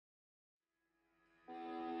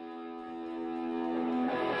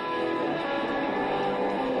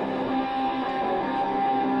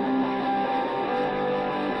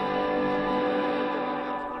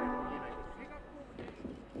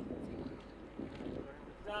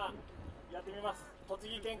ってみます。栃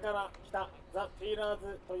木県から来たザ・テイラー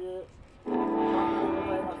ズというバンドでご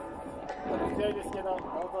ざいます。強いですけど、どう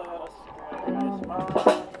ぞよろしくお願いします。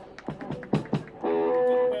1曲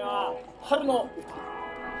目は春の歌い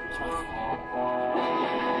きます。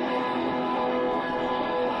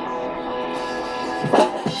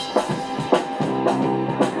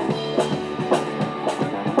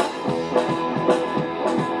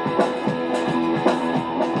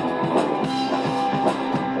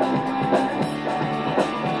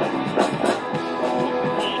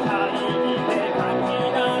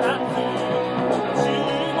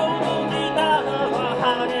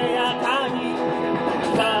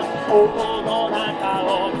心の中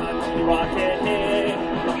をかき分けて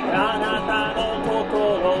あなたの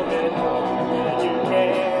心で飛んで行け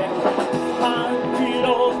パンク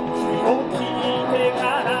ロックを聴いてか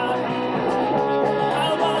ら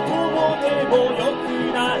泡ともでもよく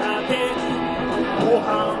ならてご飯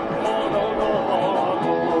物の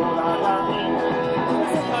心長に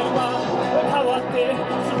世界は変わって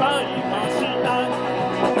しまいました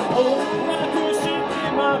音楽して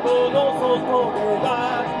窓の外では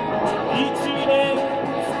一年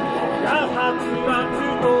がはつらつ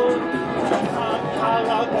と赤が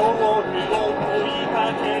ゴールを追いか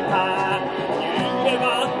けた揺れば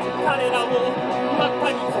彼らを真っ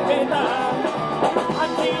赤に染めた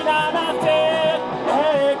吐き鳴らせ平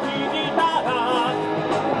気にたら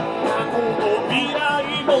過去も未来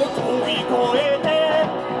も飛び越えて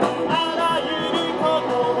あらゆるこ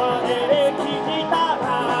とまで聞いたら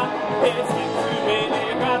説明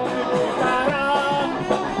がつくから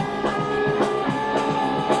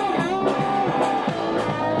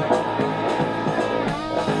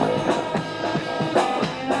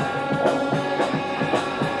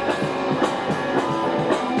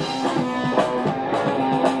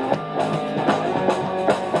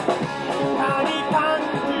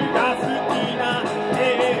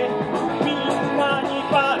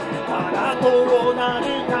どうなる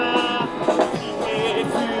か否定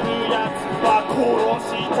するやつは殺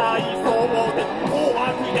しちゃいそうで怖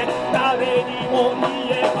くて誰にも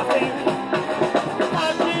言えません吐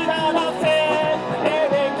き鳴らせエ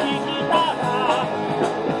レキギター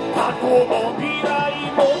過去も未来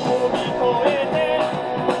も飛び越えて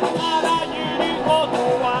あらゆること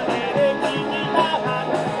はエレキギター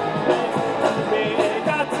説明が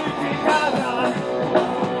つくから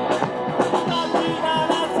吐き鳴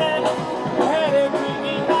らせ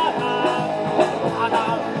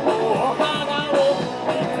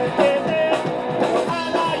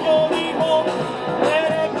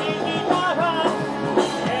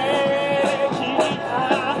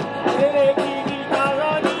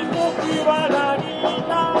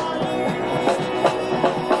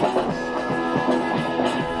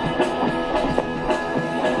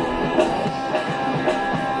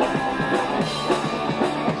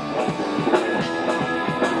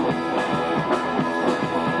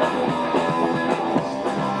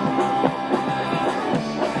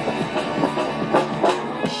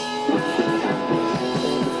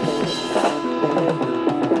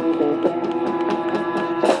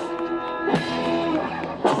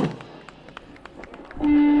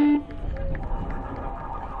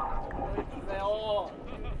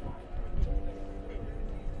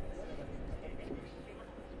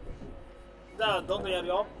じゃあどんどんやる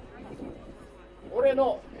よ。俺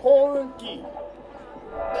の幸運期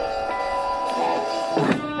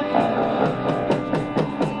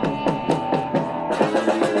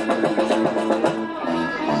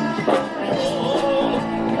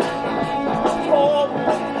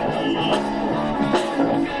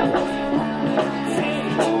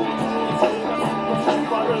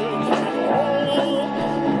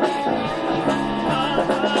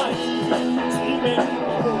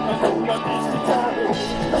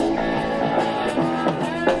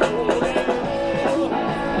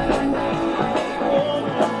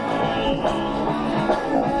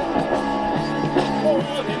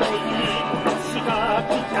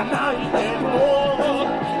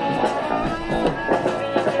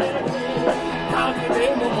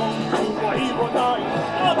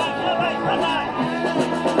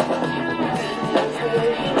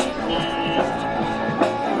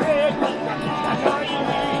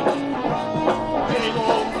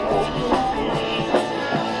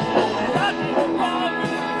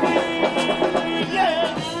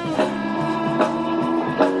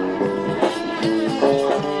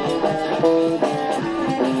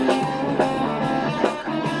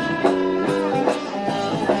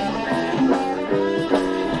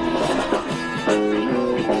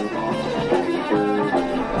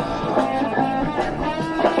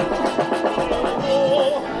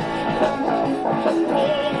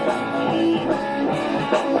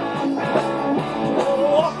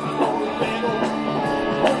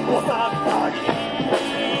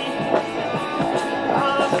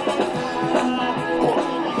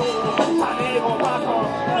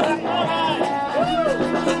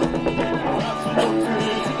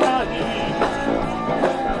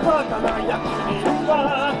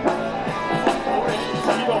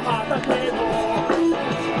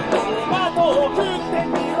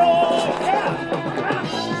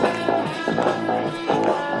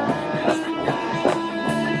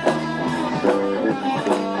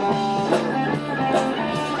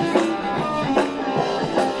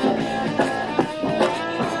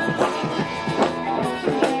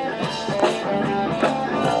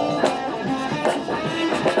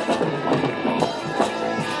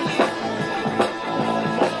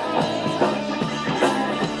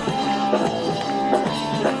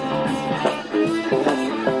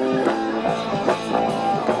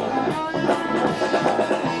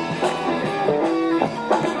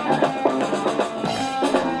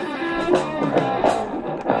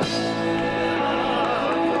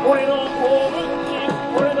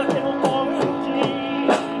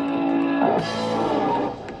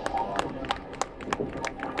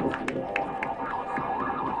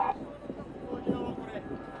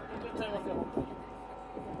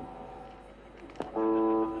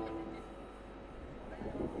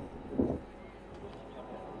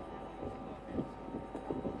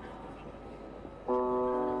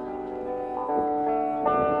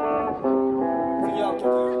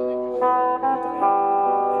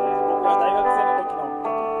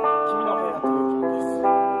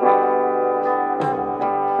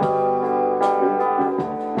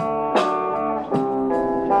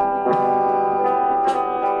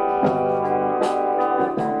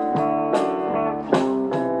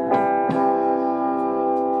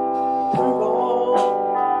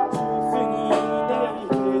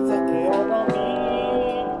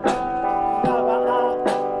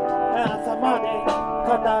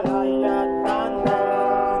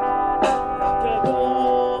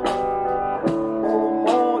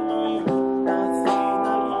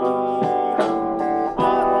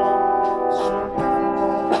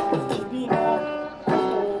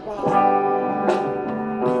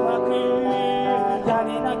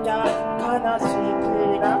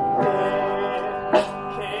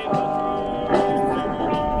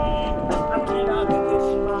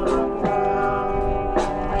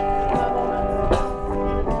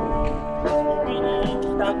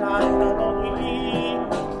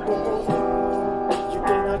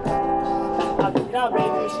諦め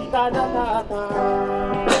るしかなかった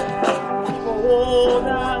希望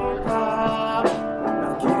なんか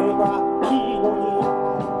なければいいの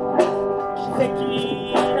に奇跡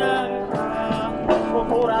なんか起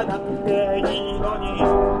こらなくていいのに明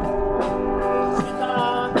日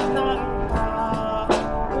なんか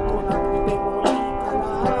起こなくてもいいか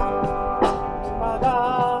ら今が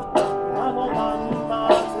今のまんま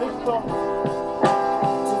ずっと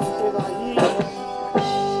続けばいいのに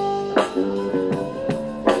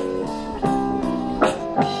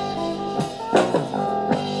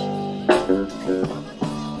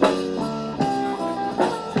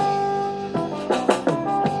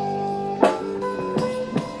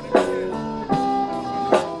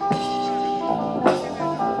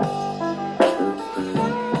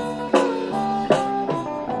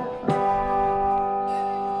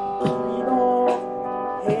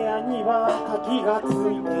鍵がつい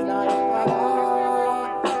てないから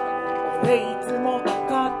俺いつも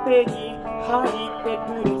勝手に入って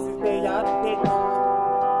プリスでやってた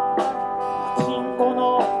パチンコの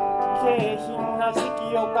景品なしき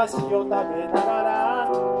お菓子を食べながら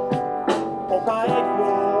おかえりを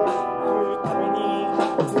言うために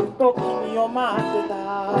ずっと君を待ってた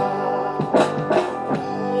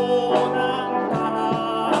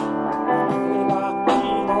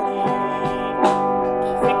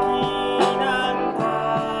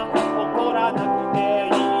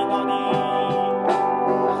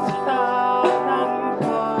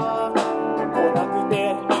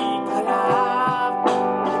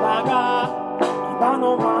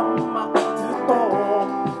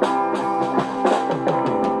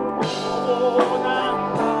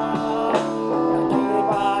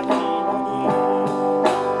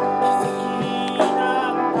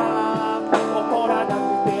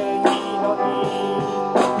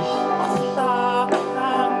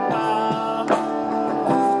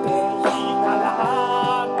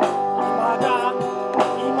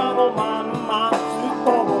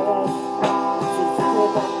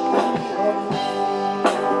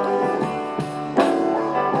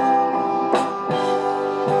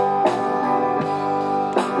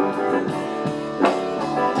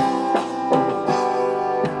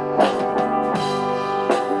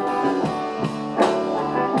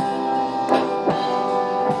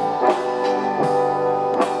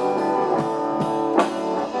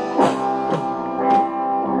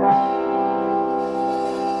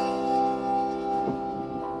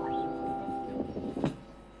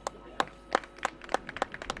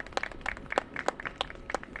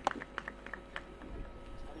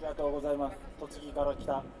ありがとうございます。栃木から来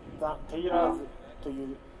たザ・テイラーズとい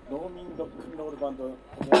う農民ロックンロールバンドを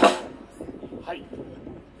お願いします。はい。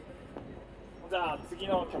じゃあ次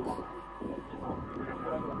の曲。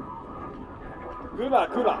グバ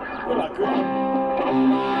グバグバグバ。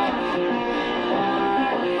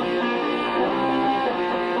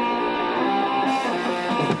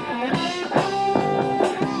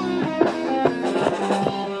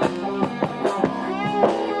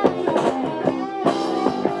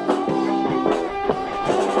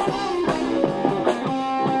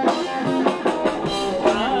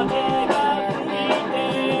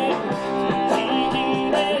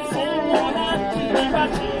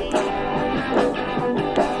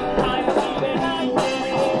愛知で泣いて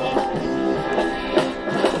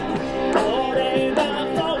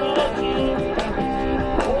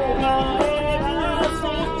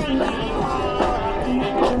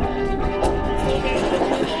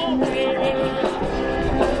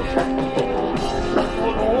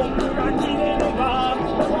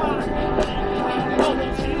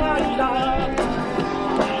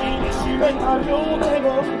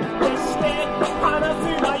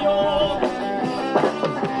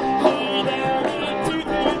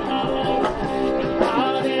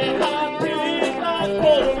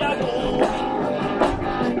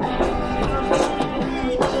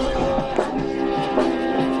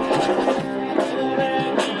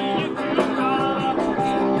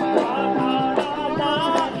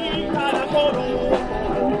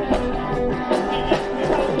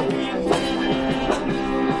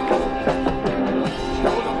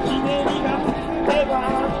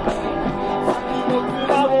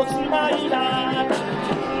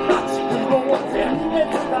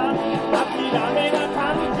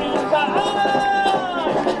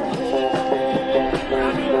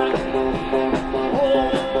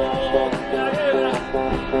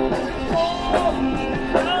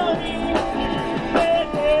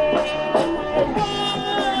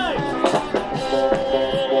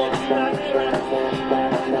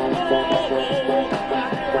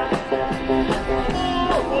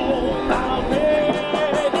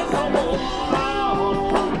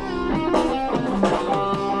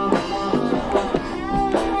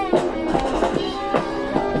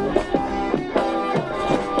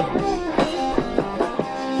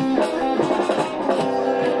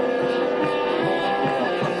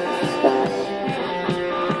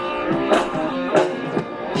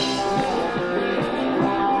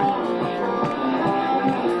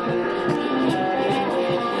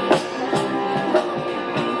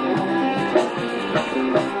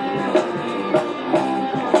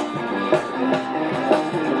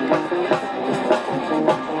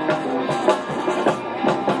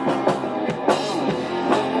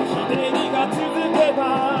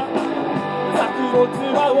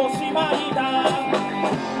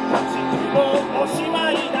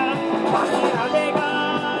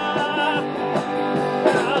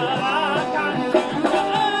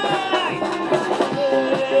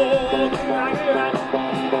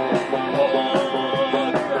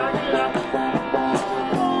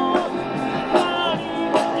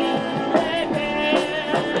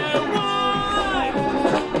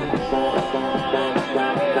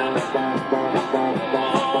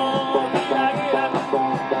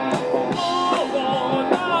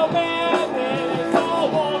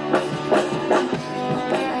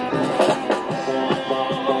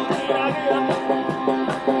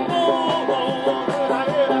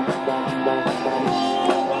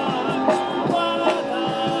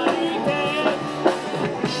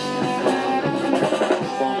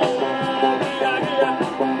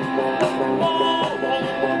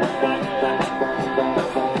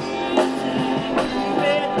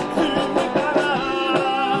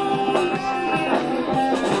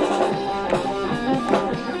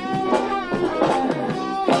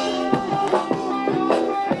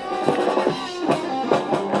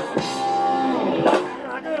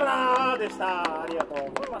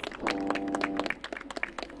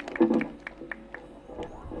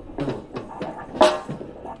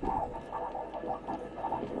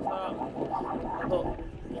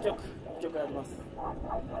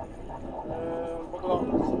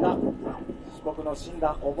の死ん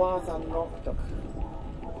だおばあさんの曲、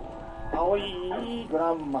青いグ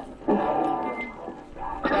ランマ。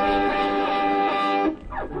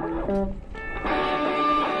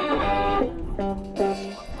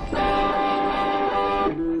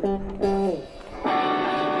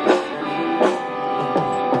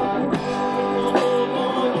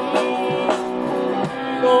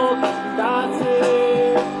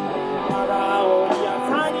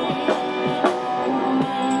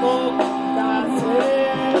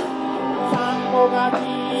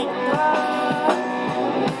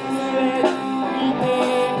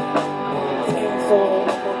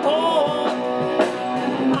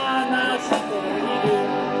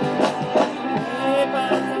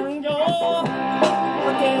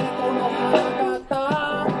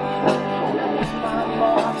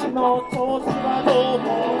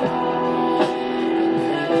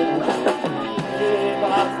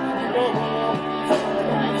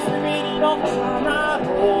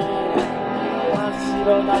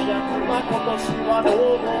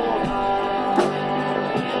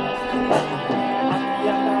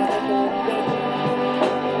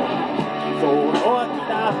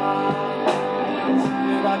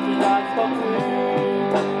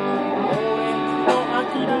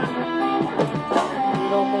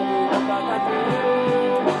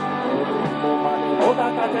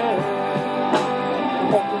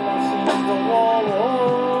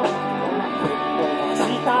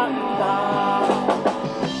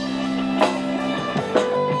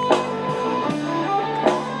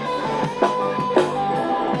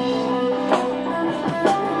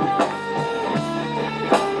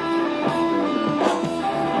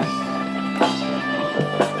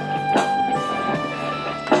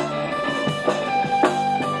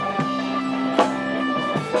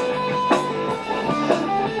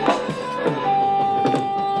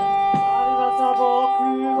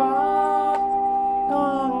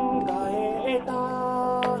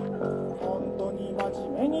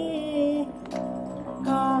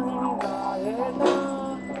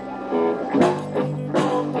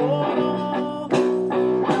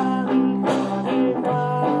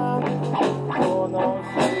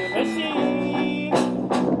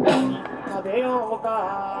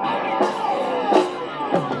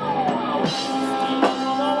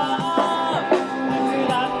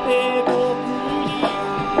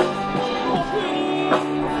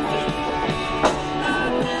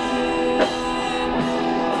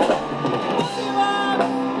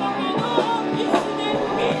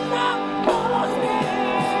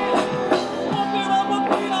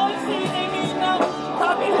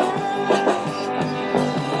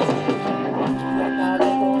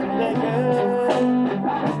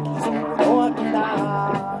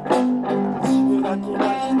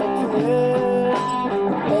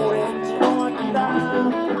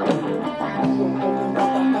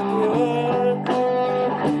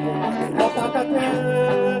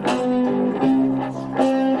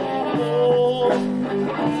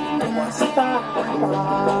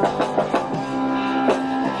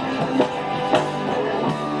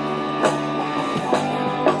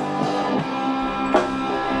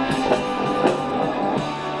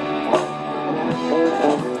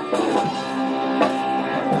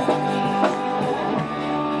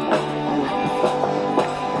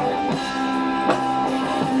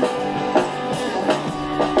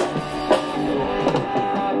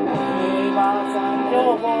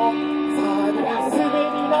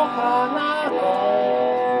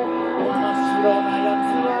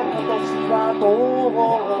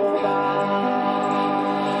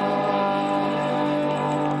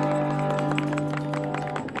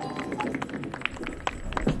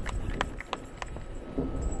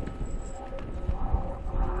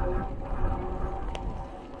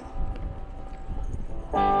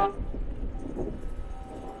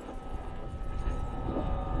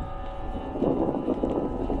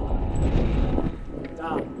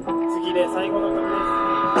次で最後の曲です。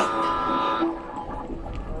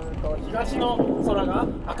東の空が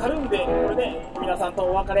明るんで、これで皆さんと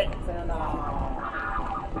お別れ。さよなら。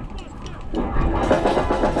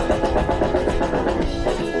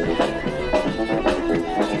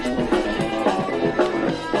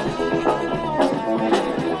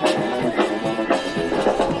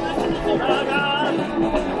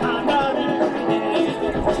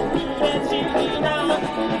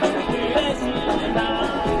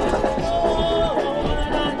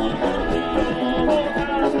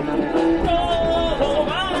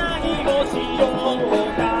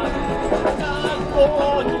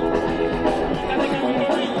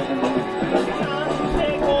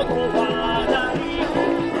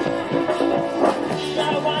幸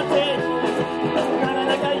せになら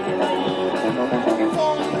なきゃいけない。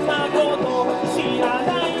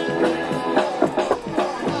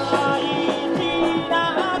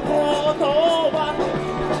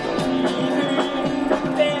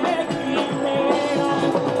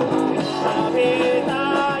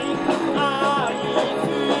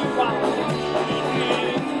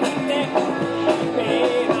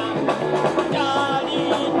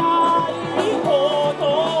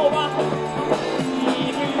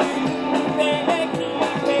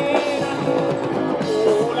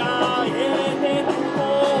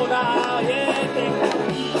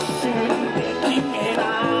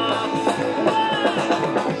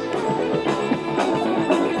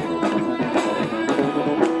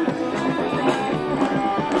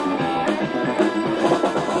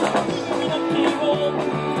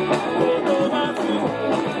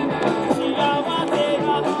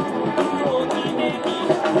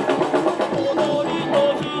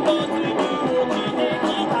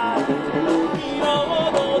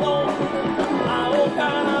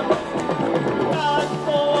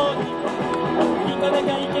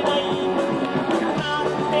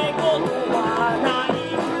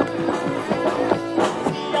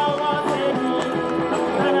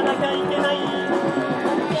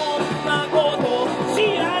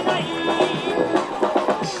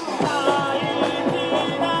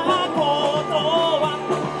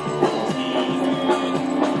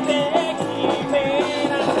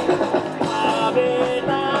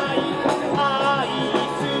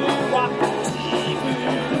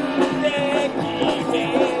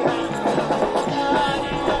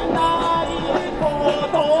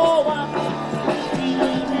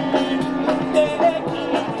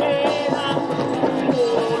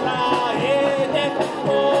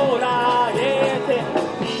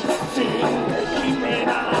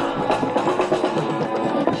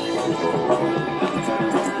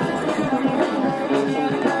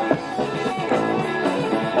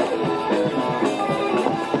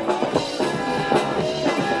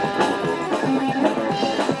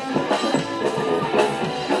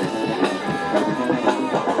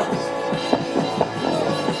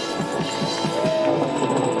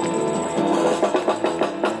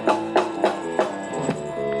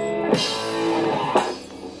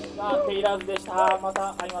した。ま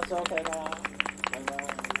た会いましょう。さよなら。